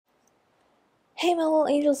Hey my little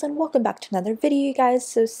angels, and welcome back to another video, you guys.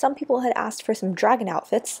 So some people had asked for some dragon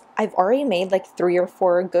outfits. I've already made like 3 or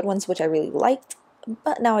 4 good ones which I really liked,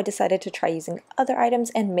 but now I decided to try using other items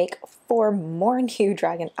and make 4 more new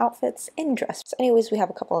dragon outfits in dress. So anyways, we have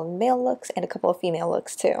a couple of male looks and a couple of female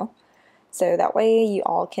looks too. So that way you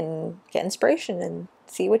all can get inspiration and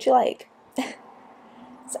see what you like.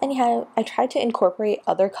 So anyhow, I tried to incorporate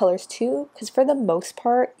other colors too, because for the most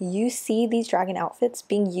part, you see these dragon outfits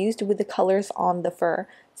being used with the colors on the fur.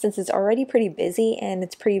 Since it's already pretty busy and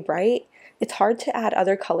it's pretty bright, it's hard to add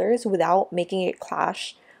other colors without making it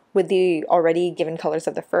clash with the already given colors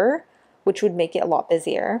of the fur, which would make it a lot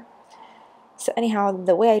busier. So anyhow,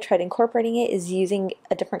 the way I tried incorporating it is using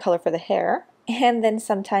a different color for the hair, and then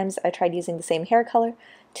sometimes I tried using the same hair color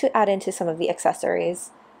to add into some of the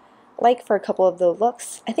accessories. Like for a couple of the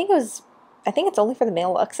looks, I think it's only for the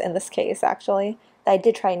male looks in this case actually, that I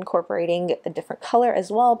did try incorporating a different color as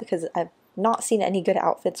well, because I've not seen any good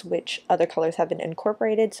outfits which other colors have been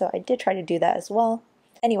incorporated, so I did try to do that as well.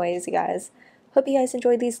 Anyways, you guys, hope you guys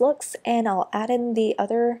enjoyed these looks, and I'll add in the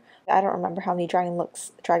other, I don't remember how many dragon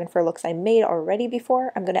fur looks I made already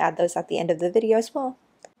before. I'm going to add those at the end of the video as well.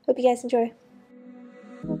 Hope you guys enjoy.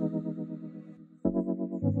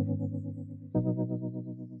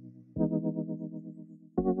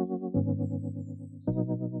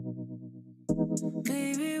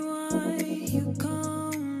 Baby, why you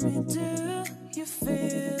call me? Do you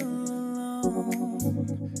feel alone?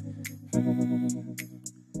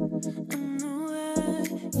 I know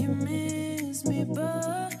that you miss me,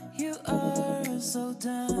 but you are so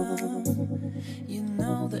dumb. You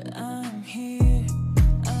know that I'm here,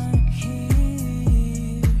 I'm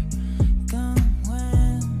here. Come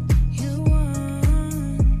when you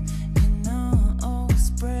want. You know I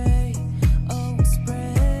always pray, always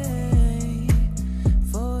pray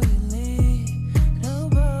for your little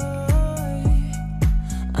boy.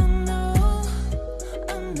 I know,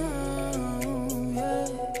 yeah.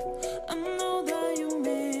 I know that you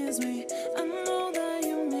miss me. I know that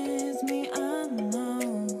you miss me. I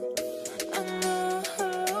know, I know.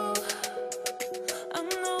 I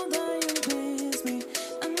know that you miss me.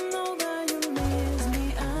 I know that you miss me.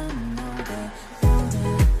 I know that.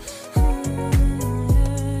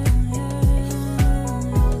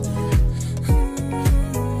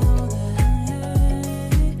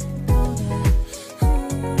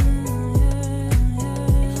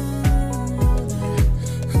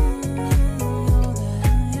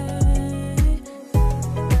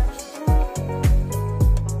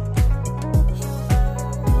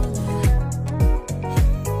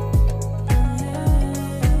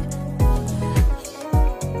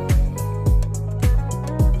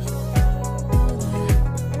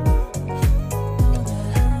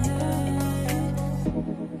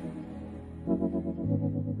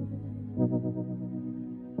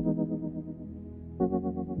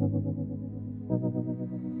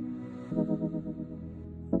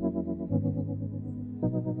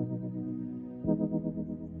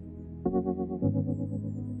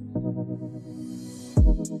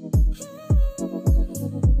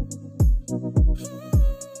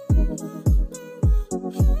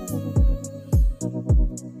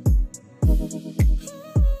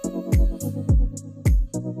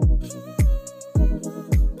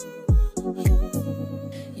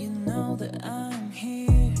 You know that I'm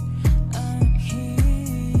here, I'm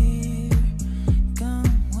here. Come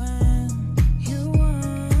when you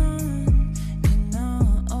want. You know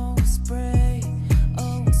I always pray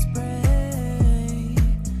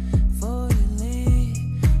for your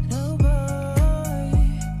little boy.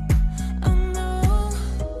 I know,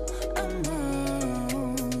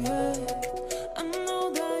 yeah. I know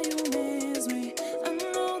that you miss me. I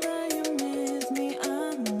know that you miss me. I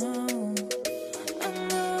know.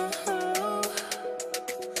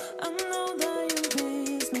 I know that you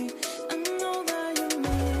miss me. I know that you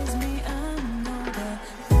miss me. I know that.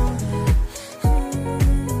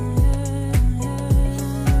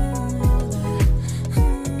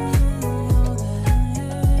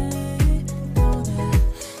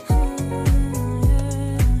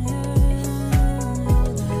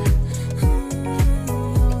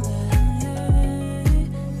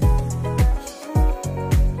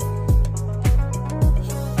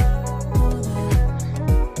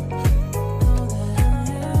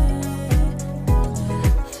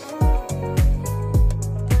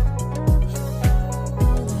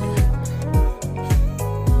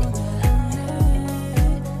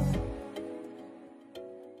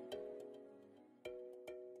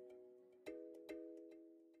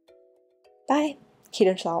 Bye. Cute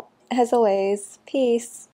and short. As always, peace.